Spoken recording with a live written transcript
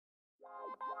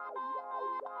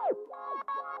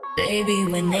Baby,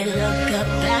 when they look up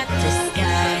at the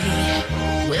sky,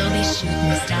 we'll be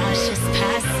shooting stars just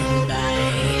passing by.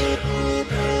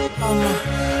 On a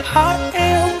hot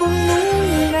air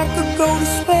balloon, I could go to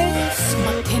space.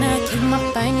 But can I keep my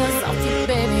fingers off you,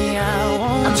 baby? I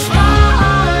won't. I'm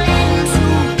falling to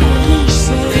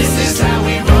pieces. This is how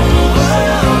we roll.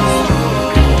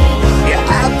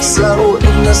 Yeah, I'm so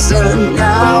innocent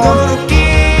now. I'm gonna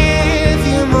give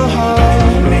you my heart,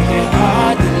 make it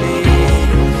hard to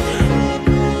leave.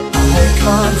 I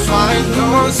can't find no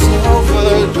silver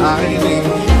lining.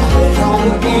 I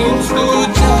don't mean to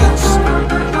judge.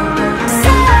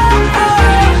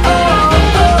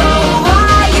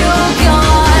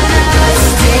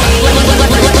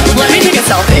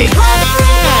 Selfie.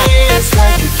 It's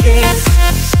like a kiss.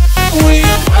 When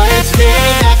your words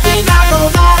mean nothing, I go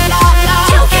la la la.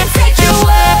 You can take your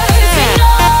words and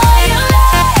all your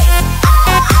lies.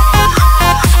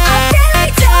 I really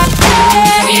don't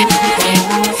care.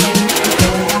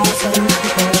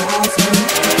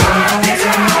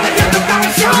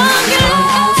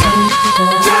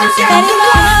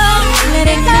 Let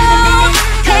it go.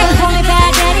 Can't hold me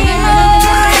back anymore.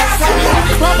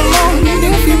 Walk along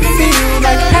if you feel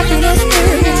like happiness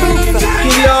is the truth.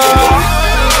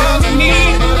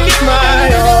 My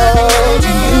all.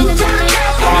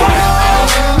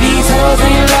 These hoes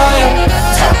ain't loyal.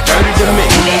 Talk dirty to me.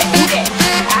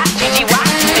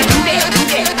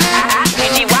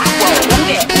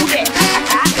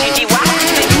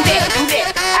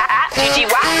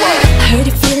 I heard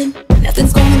you feeling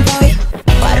nothing's going right.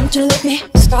 Why don't you let me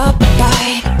stop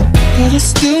by? But I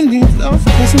still need love,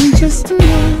 'cause I'm just a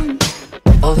man.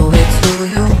 All the way to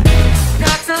you.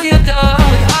 Knock till your door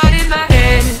with heart in my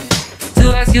head to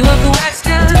ask you a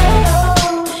question.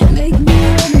 Make me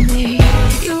your enemy,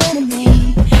 your enemy,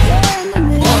 your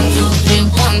enemy. 1, 2, 3,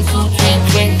 1, 2, 3,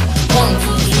 3. 1,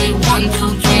 2, 3, 1,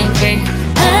 2, 3, 3.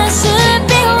 I should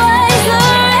be wiser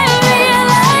and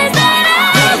realize that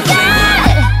I'm God.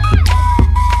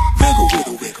 Wiggle,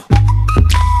 wiggle, wiggle.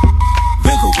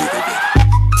 Wiggle, wiggle, wiggle.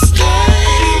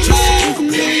 Just a wiggle,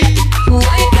 wiggle.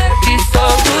 Why you gotta be so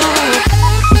rude?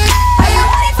 Are you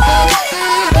ready for it?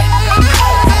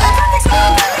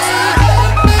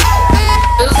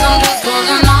 There's something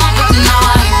going on for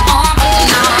tonight, on for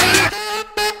tonight.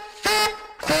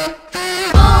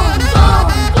 Boom, boom,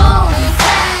 boom.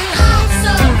 I'm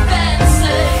so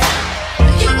fancy.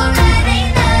 You already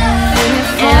know.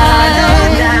 Yeah, I know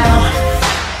now.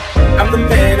 I'm the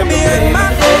man, I'm the man.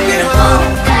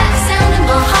 That sound in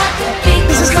my heart that beats.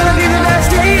 This is gonna be the last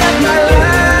day of my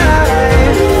life.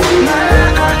 Am I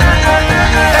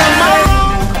wrong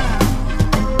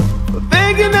for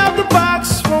thinking out the box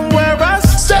from where I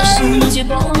started?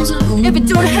 If it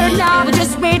don't hurt now, but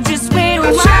just wait a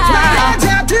Stretch my while. hands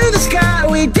out to the sky.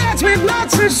 We dance with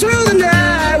monsters through the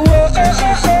night. Whoa, oh,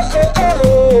 oh, oh,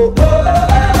 oh, oh,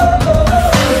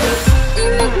 You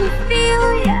make me feel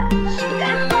ya.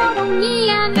 Got hold on me,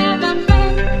 I never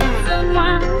been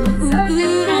someone.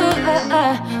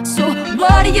 So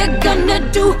what are you gonna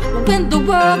do when the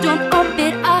world don't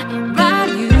orbit around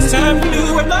you? Time to do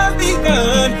what must be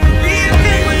done.